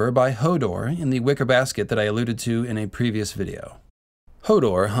audience chamber by Hodor in the wicker basket that I alluded to in a previous video.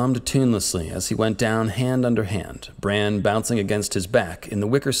 Hodor hummed tunelessly as he went down hand under hand, Bran bouncing against his back in the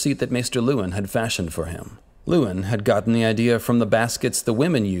wicker seat that Maester Luwin had fashioned for him. Luwin had gotten the idea from the baskets the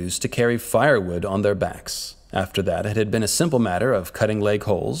women used to carry firewood on their backs. After that, it had been a simple matter of cutting leg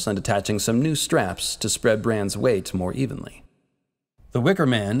holes and attaching some new straps to spread Bran's weight more evenly. The Wicker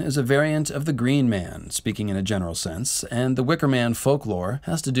Man is a variant of the Green Man, speaking in a general sense, and the Wicker Man folklore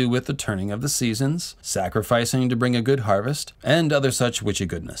has to do with the turning of the seasons, sacrificing to bring a good harvest, and other such witchy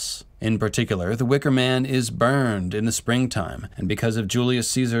goodness. In particular, the Wicker Man is burned in the springtime, and because of Julius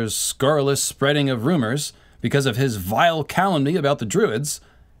Caesar's scurrilous spreading of rumors, because of his vile calumny about the Druids,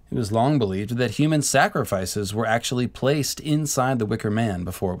 it was long believed that human sacrifices were actually placed inside the Wicker Man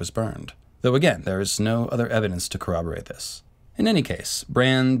before it was burned. Though again, there is no other evidence to corroborate this. In any case,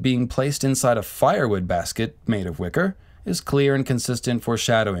 Bran being placed inside a firewood basket made of wicker is clear and consistent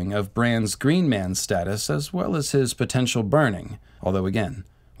foreshadowing of Bran's Green Man status as well as his potential burning, although again,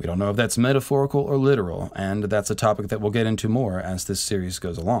 we don't know if that's metaphorical or literal, and that's a topic that we'll get into more as this series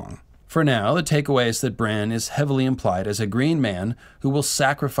goes along. For now, the takeaway is that Bran is heavily implied as a Green Man who will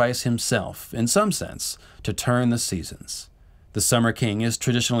sacrifice himself, in some sense, to turn the seasons. The Summer King is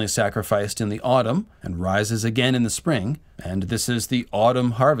traditionally sacrificed in the autumn and rises again in the spring, and this is the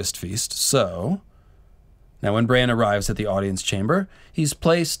Autumn Harvest Feast, so... Now when Bran arrives at the audience chamber, he's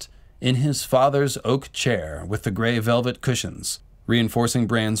placed in his father's oak chair with the gray velvet cushions, reinforcing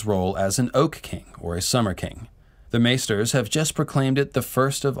Bran's role as an Oak King, or a Summer King. The Maesters have just proclaimed it the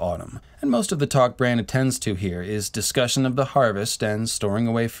first of autumn, and most of the talk Bran attends to here is discussion of the harvest and storing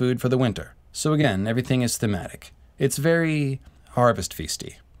away food for the winter. So again, everything is thematic. It's very harvest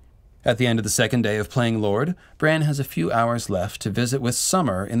feasty. At the end of the second day of playing Lord, Bran has a few hours left to visit with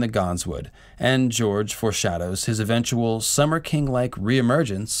Summer in the Godswood, and George foreshadows his eventual Summer King-like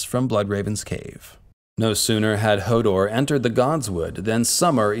reemergence from Bloodraven's cave. No sooner had Hodor entered the Godswood than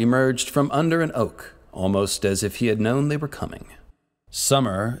Summer emerged from under an oak, almost as if he had known they were coming.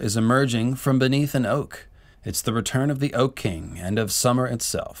 Summer is emerging from beneath an oak. It's the return of the Oak King and of summer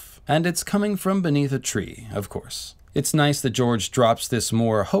itself, and it's coming from beneath a tree, of course. It's nice that George drops this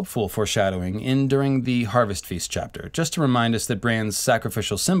more hopeful foreshadowing in during the Harvest Feast chapter, just to remind us that Bran's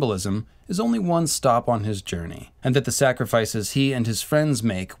sacrificial symbolism is only one stop on his journey, and that the sacrifices he and his friends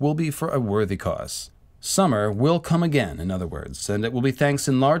make will be for a worthy cause. Summer will come again, in other words, and it will be thanks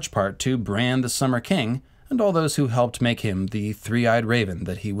in large part to Bran the Summer King and all those who helped make him the three-eyed raven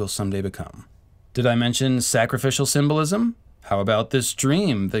that he will someday become. Did I mention sacrificial symbolism? How about this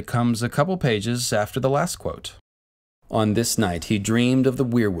dream that comes a couple pages after the last quote? On this night he dreamed of the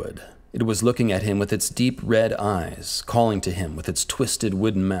weirwood. It was looking at him with its deep red eyes, calling to him with its twisted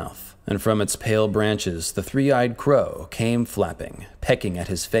wooden mouth, and from its pale branches the three-eyed crow came flapping, pecking at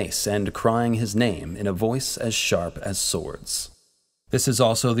his face and crying his name in a voice as sharp as swords. This is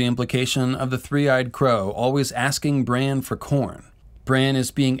also the implication of the three-eyed crow always asking Bran for corn. Bran is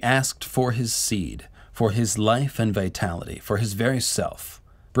being asked for his seed, for his life and vitality, for his very self.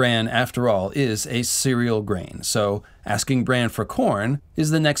 Bran, after all, is a cereal grain, so asking Bran for corn is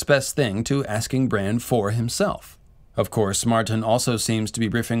the next best thing to asking Bran for himself. Of course, Martin also seems to be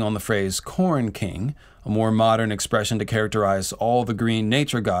riffing on the phrase Corn King, a more modern expression to characterize all the green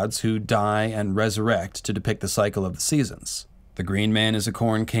nature gods who die and resurrect to depict the cycle of the seasons. The Green Man is a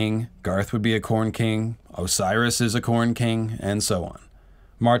Corn King, Garth would be a Corn King, Osiris is a Corn King, and so on.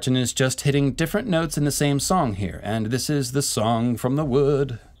 Martin is just hitting different notes in the same song here, and this is the song from the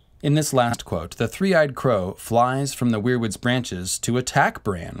wood. In this last quote, the three-eyed crow flies from the weirwood's branches to attack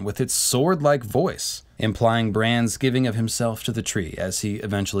Bran with its sword-like voice, implying Bran's giving of himself to the tree, as he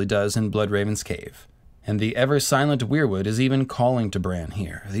eventually does in Bloodraven's cave. And the ever-silent weirwood is even calling to Bran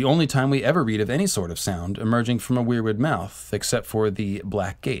here, the only time we ever read of any sort of sound emerging from a weirwood mouth, except for the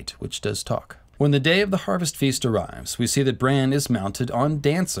Black Gate, which does talk. When the day of the Harvest Feast arrives, we see that Bran is mounted on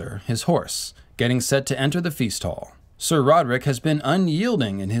Dancer, his horse, getting set to enter the feast hall. Sir Roderick has been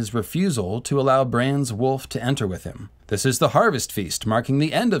unyielding in his refusal to allow Bran's wolf to enter with him. This is the Harvest Feast, marking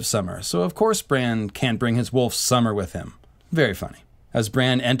the end of summer, so of course Bran can't bring his wolf Summer with him. Very funny. As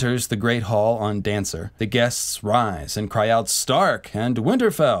Bran enters the Great Hall on Dancer, the guests rise and cry out Stark and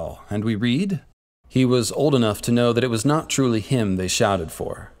Winterfell, and we read, "He was old enough to know that it was not truly him they shouted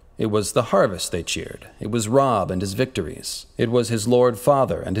for. It was the harvest they cheered. It was Robb and his victories. It was his lord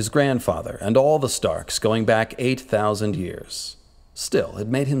father and his grandfather and all the Starks going back 8,000 years. Still, it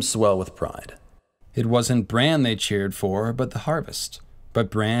made him swell with pride. It wasn't Bran they cheered for, but the harvest. But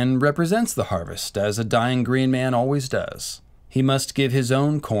Bran represents the harvest, as a dying Green Man always does. He must give his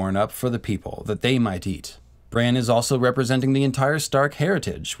own corn up for the people, that they might eat. Bran is also representing the entire Stark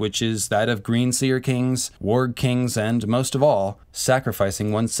heritage, which is that of Green Seer kings, Warg kings, and, most of all,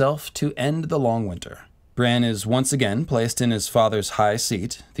 sacrificing oneself to end the long winter. Bran is once again placed in his father's high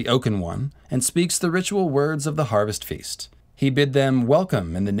seat, the Oaken One, and speaks the ritual words of the Harvest Feast. He bid them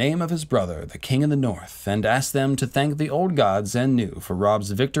welcome in the name of his brother, the King in the North, and asked them to thank the old gods and new for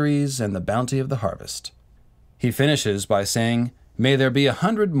Robb's victories and the bounty of the harvest. He finishes by saying, May there be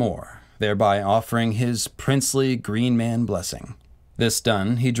 100 more, thereby offering his princely green man blessing. This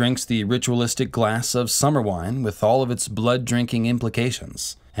done, he drinks the ritualistic glass of summer wine with all of its blood-drinking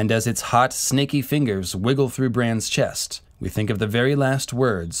implications, and as its hot, snaky fingers wiggle through Bran's chest, we think of the very last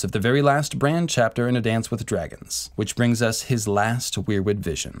words of the very last Bran chapter in A Dance with Dragons, which brings us his last weirwood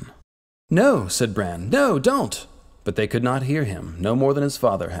vision. "No," said Bran, "no, don't!" But they could not hear him, no more than his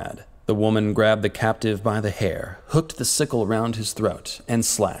father had. The woman grabbed the captive by the hair, hooked the sickle round his throat, and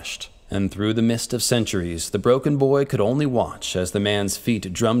slashed. And through the mist of centuries, the broken boy could only watch as the man's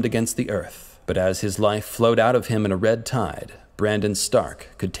feet drummed against the earth. But as his life flowed out of him in a red tide, Brandon Stark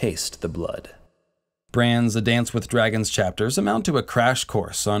could taste the blood. Bran's A Dance with Dragons chapters amount to a crash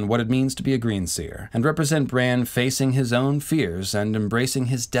course on what it means to be a Greenseer, and represent Bran facing his own fears and embracing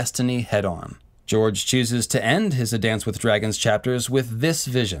his destiny head-on. George chooses to end his A Dance with Dragons chapters with this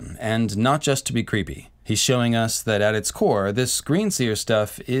vision, and not just to be creepy. He's showing us that at its core, this Greenseer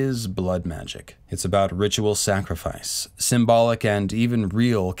stuff is blood magic. It's about ritual sacrifice, symbolic and even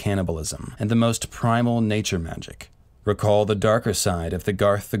real cannibalism, and the most primal nature magic. Recall the darker side of the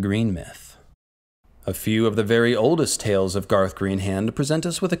Garth the Green myth. A few of the very oldest tales of Garth Greenhand present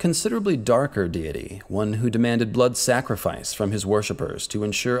us with a considerably darker deity, one who demanded blood sacrifice from his worshippers to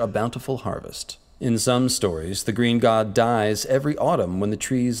ensure a bountiful harvest. In some stories, the green god dies every autumn when the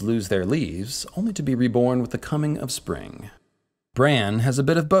trees lose their leaves, only to be reborn with the coming of spring. Bran has a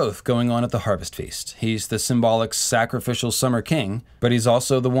bit of both going on at the Harvest Feast. He's the symbolic sacrificial Summer King, but he's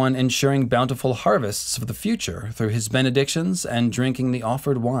also the one ensuring bountiful harvests for the future through his benedictions and drinking the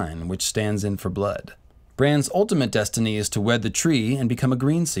offered wine, which stands in for blood. Bran's ultimate destiny is to wed the tree and become a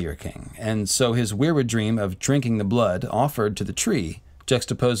Greenseer king, and so his weirwood dream of drinking the blood offered to the tree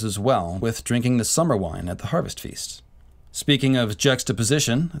juxtaposes well with drinking the summer wine at the Harvest Feast. Speaking of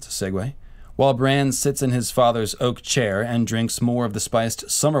juxtaposition, that's a segue, while Bran sits in his father's oak chair and drinks more of the spiced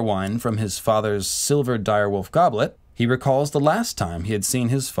summer wine from his father's silver direwolf goblet, he recalls the last time he had seen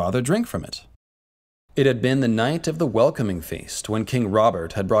his father drink from it. It had been the night of the welcoming feast when King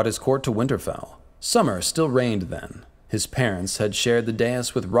Robert had brought his court to Winterfell. Summer still reigned then. His parents had shared the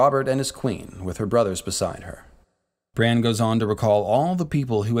dais with Robert and his queen, with her brothers beside her. Bran goes on to recall all the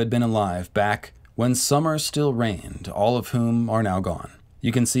people who had been alive back when Summer still reigned, all of whom are now gone.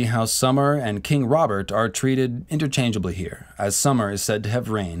 You can see how Summer and King Robert are treated interchangeably here, as Summer is said to have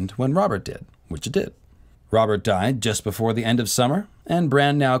reigned when Robert did, which it did. Robert died just before the end of summer, and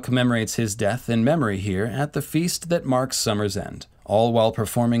Bran now commemorates his death in memory here at the feast that marks summer's end, all while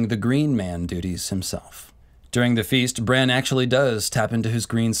performing the Green Man duties himself. During the feast, Bran actually does tap into his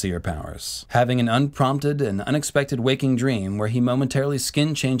Greenseer powers, having an unprompted and unexpected waking dream where he momentarily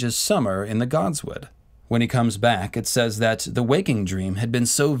skin changes Summer in the Godswood. When he comes back, it says that the waking dream had been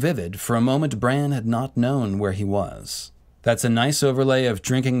so vivid for a moment Bran had not known where he was. That's a nice overlay of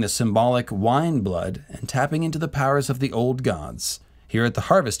drinking the symbolic wine blood and tapping into the powers of the old gods, here at the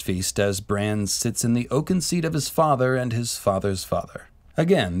Harvest Feast as Bran sits in the oaken seat of his father and his father's father.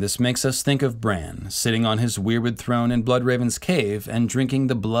 Again, this makes us think of Bran, sitting on his weirwood throne in Bloodraven's cave and drinking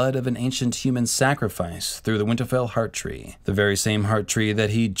the blood of an ancient human sacrifice through the Winterfell heart tree, the very same heart tree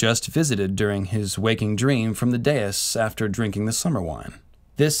that he just visited during his waking dream from the dais after drinking the summer wine.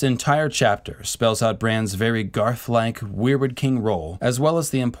 This entire chapter spells out Bran's very Garth-like weirwood king role, as well as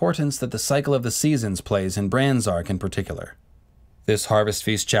the importance that the cycle of the seasons plays in Bran's arc in particular. This Harvest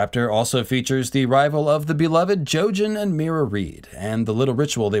Feast chapter also features the arrival of the beloved Jojen and Mira Reed, and the little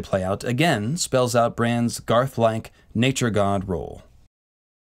ritual they play out again spells out Bran's Garth-like nature god role.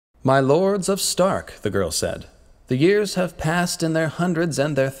 "My lords of Stark," the girl said, "the years have passed in their hundreds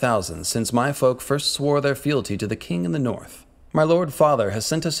and their thousands since my folk first swore their fealty to the king in the north. My lord father has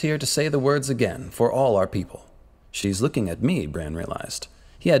sent us here to say the words again for all our people." She's looking at me, Bran realized.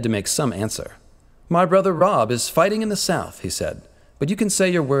 He had to make some answer. "My brother Robb is fighting in the south," he said. "But you can say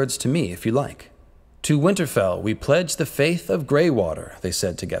your words to me if you like." "To Winterfell we pledge the faith of Greywater," they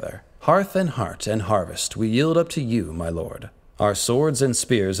said together. "Hearth and heart and harvest we yield up to you, my lord. Our swords and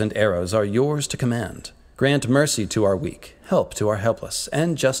spears and arrows are yours to command. Grant mercy to our weak, help to our helpless,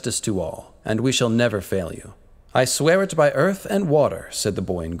 and justice to all, and we shall never fail you." "I swear it by earth and water," said the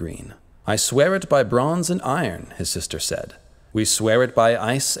boy in green. "I swear it by bronze and iron," his sister said. "We swear it by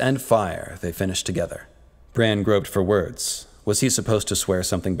ice and fire," they finished together. Bran groped for words. Was he supposed to swear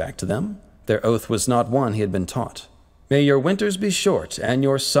something back to them? Their oath was not one he had been taught. "May your winters be short and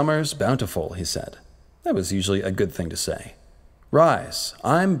your summers bountiful," he said. That was usually a good thing to say. "Rise,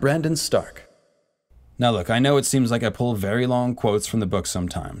 I'm Brandon Stark." Now look, I know it seems like I pull very long quotes from the book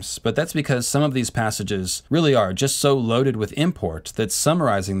sometimes, but that's because some of these passages really are just so loaded with import that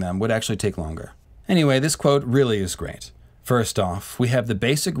summarizing them would actually take longer. Anyway, this quote really is great. First off, we have the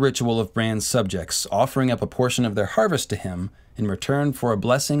basic ritual of Bran's subjects offering up a portion of their harvest to him in return for a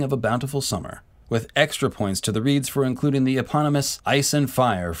blessing of a bountiful summer, with extra points to the reads for including the eponymous ice and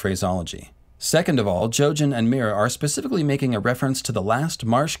fire phraseology. Second of all, Jojen and Mira are specifically making a reference to the last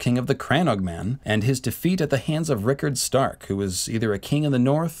Marsh King of the Crannogman and his defeat at the hands of Rickard Stark, who was either a king in the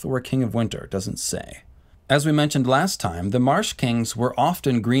north or a king of winter, doesn't say. As we mentioned last time, the Marsh Kings were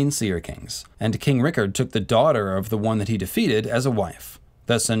often Greenseer kings, and King Rickard took the daughter of the one that he defeated as a wife,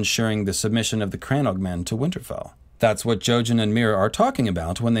 thus ensuring the submission of the Crannogmen to Winterfell. That's what Jojen and Mira are talking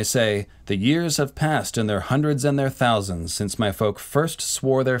about when they say, "The years have passed in their hundreds and their thousands since my folk first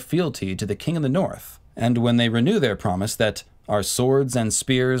swore their fealty to the king of the north, and when they renew their promise that our swords and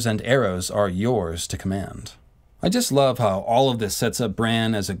spears and arrows are yours to command." I just love how all of this sets up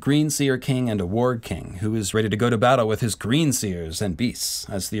Bran as a Greenseer king and a Warg king who is ready to go to battle with his Greenseers and beasts,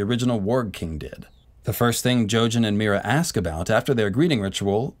 as the original Warg king did. The first thing Jojen and Mira ask about after their greeting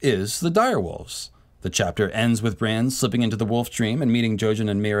ritual is the direwolves. The chapter ends with Bran slipping into the wolf dream and meeting Jojen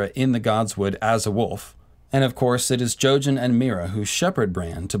and Mira in the Godswood as a wolf. And of course, it is Jojen and Mira who shepherd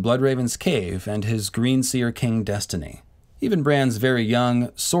Bran to Bloodraven's cave and his Greenseer king destiny. Even Bran's very young,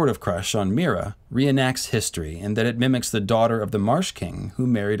 sort of crush on Mira reenacts history in that it mimics the daughter of the Marsh King who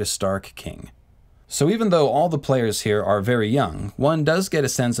married a Stark king. So even though all the players here are very young, one does get a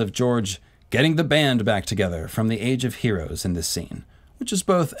sense of George getting the band back together from the Age of Heroes in this scene, which is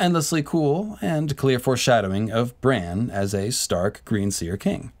both endlessly cool and clear foreshadowing of Bran as a Stark Greenseer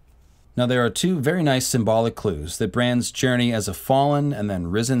king. Now there are two very nice symbolic clues that Bran's journey as a fallen and then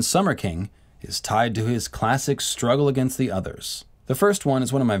risen Summer King is tied to his classic struggle against the others. The first one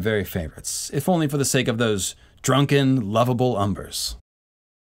is one of my very favorites, if only for the sake of those drunken, lovable umbers.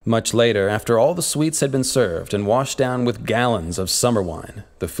 Much later, after all the sweets had been served and washed down with gallons of summer wine,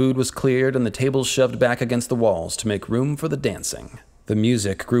 the food was cleared and the tables shoved back against the walls to make room for the dancing. The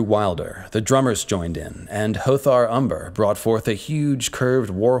music grew wilder, the drummers joined in, and Hothar Umber brought forth a huge curved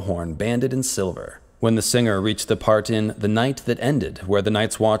war horn banded in silver. When the singer reached the part in The Night That Ended, where the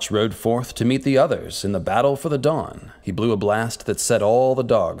Night's Watch rode forth to meet the others in the battle for the dawn, he blew a blast that set all the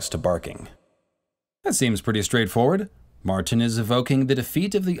dogs to barking. That seems pretty straightforward. Martin is evoking the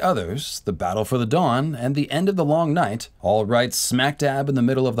defeat of the others, the battle for the dawn, and the end of the long night, all right smack dab in the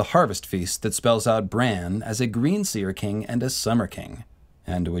middle of the harvest feast that spells out Bran as a Greenseer king and a Summer King,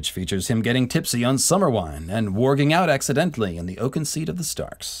 and which features him getting tipsy on summer wine and warging out accidentally in the oaken seat of the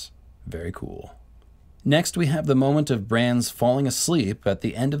Starks. Very cool. Next, we have the moment of Bran's falling asleep at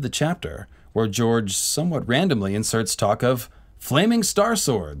the end of the chapter, where George somewhat randomly inserts talk of flaming star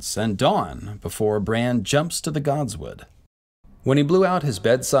swords and dawn before Bran jumps to the Godswood. When he blew out his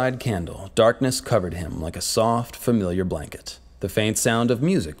bedside candle, darkness covered him like a soft, familiar blanket. The faint sound of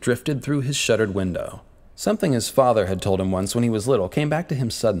music drifted through his shuttered window. Something his father had told him once when he was little came back to him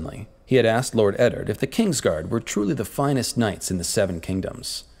suddenly. He had asked Lord Eddard if the Kingsguard were truly the finest knights in the Seven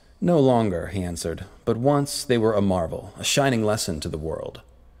Kingdoms. No longer, he answered, but once they were a marvel, a shining lesson to the world.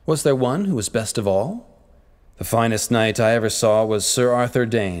 Was there one who was best of all? The finest knight I ever saw was Sir Arthur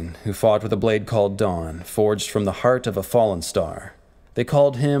Dane, who fought with a blade called Dawn, forged from the heart of a fallen star. They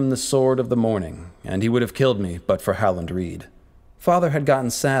called him the Sword of the Morning, and he would have killed me but for Howland Reed. Father had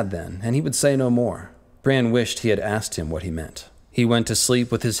gotten sad then, and he would say no more. Bran wished he had asked him what he meant. He went to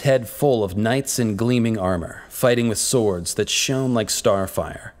sleep with his head full of knights in gleaming armor, fighting with swords that shone like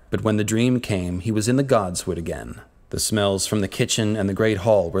starfire. But when the dream came, he was in the Godswood again. The smells from the kitchen and the great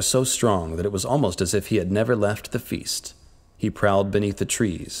hall were so strong that it was almost as if he had never left the feast. He prowled beneath the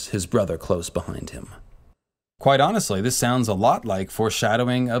trees, his brother close behind him. Quite honestly, this sounds a lot like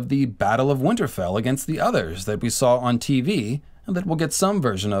foreshadowing of the Battle of Winterfell against the others that we saw on TV and that we'll get some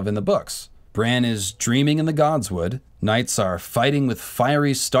version of in the books. Bran is dreaming in the Godswood, knights are fighting with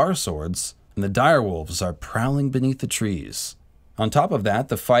fiery star swords, and the direwolves are prowling beneath the trees. On top of that,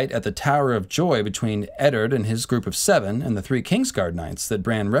 the fight at the Tower of Joy between Eddard and his group of 7 and the 3 Kingsguard knights that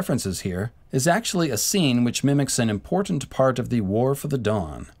Bran references here is actually a scene which mimics an important part of the War for the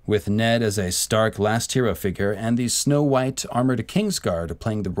Dawn, with Ned as a Stark last hero figure and the snow-white armored Kingsguard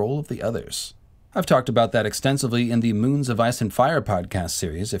playing the role of the others. I've talked about that extensively in the Moons of Ice and Fire podcast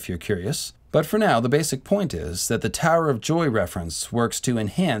series if you're curious, but for now the basic point is that the Tower of Joy reference works to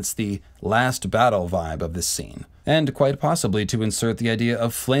enhance the last battle vibe of this scene, and quite possibly to insert the idea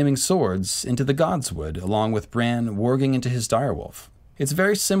of flaming swords into the Godswood along with Bran warging into his direwolf. It's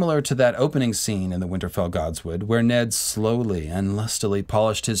very similar to that opening scene in the Winterfell Godswood where Ned slowly and lustily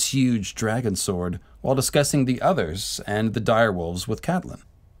polished his huge dragon sword while discussing the others and the direwolves with Catelyn.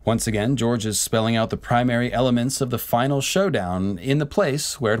 Once again, George is spelling out the primary elements of the final showdown in the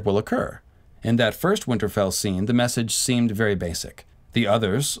place where it will occur. In that first Winterfell scene, the message seemed very basic. The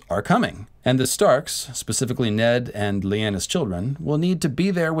others are coming, and the Starks, specifically Ned and Lyanna's children, will need to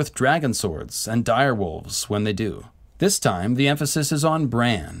be there with dragon swords and direwolves when they do. This time, the emphasis is on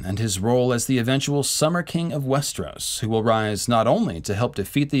Bran and his role as the eventual Summer King of Westeros, who will rise not only to help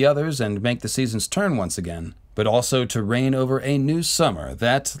defeat the others and make the seasons turn once again, but also to reign over a new summer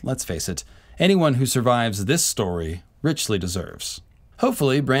that, let's face it, anyone who survives this story richly deserves.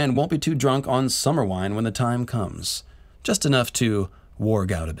 Hopefully, Bran won't be too drunk on summer wine when the time comes. Just enough to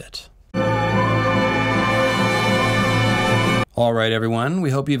warg out a bit. All right, everyone, we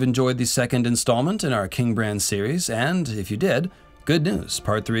hope you've enjoyed the second installment in our King Bran series, and if you did, good news,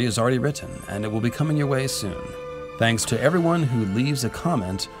 Part 3 is already written, and it will be coming your way soon. Thanks to everyone who leaves a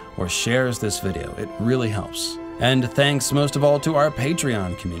comment or shares this video, it really helps. And thanks most of all to our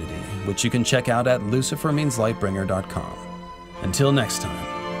Patreon community, which you can check out at lucifermeanslightbringer.com. Until next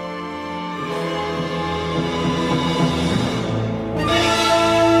time.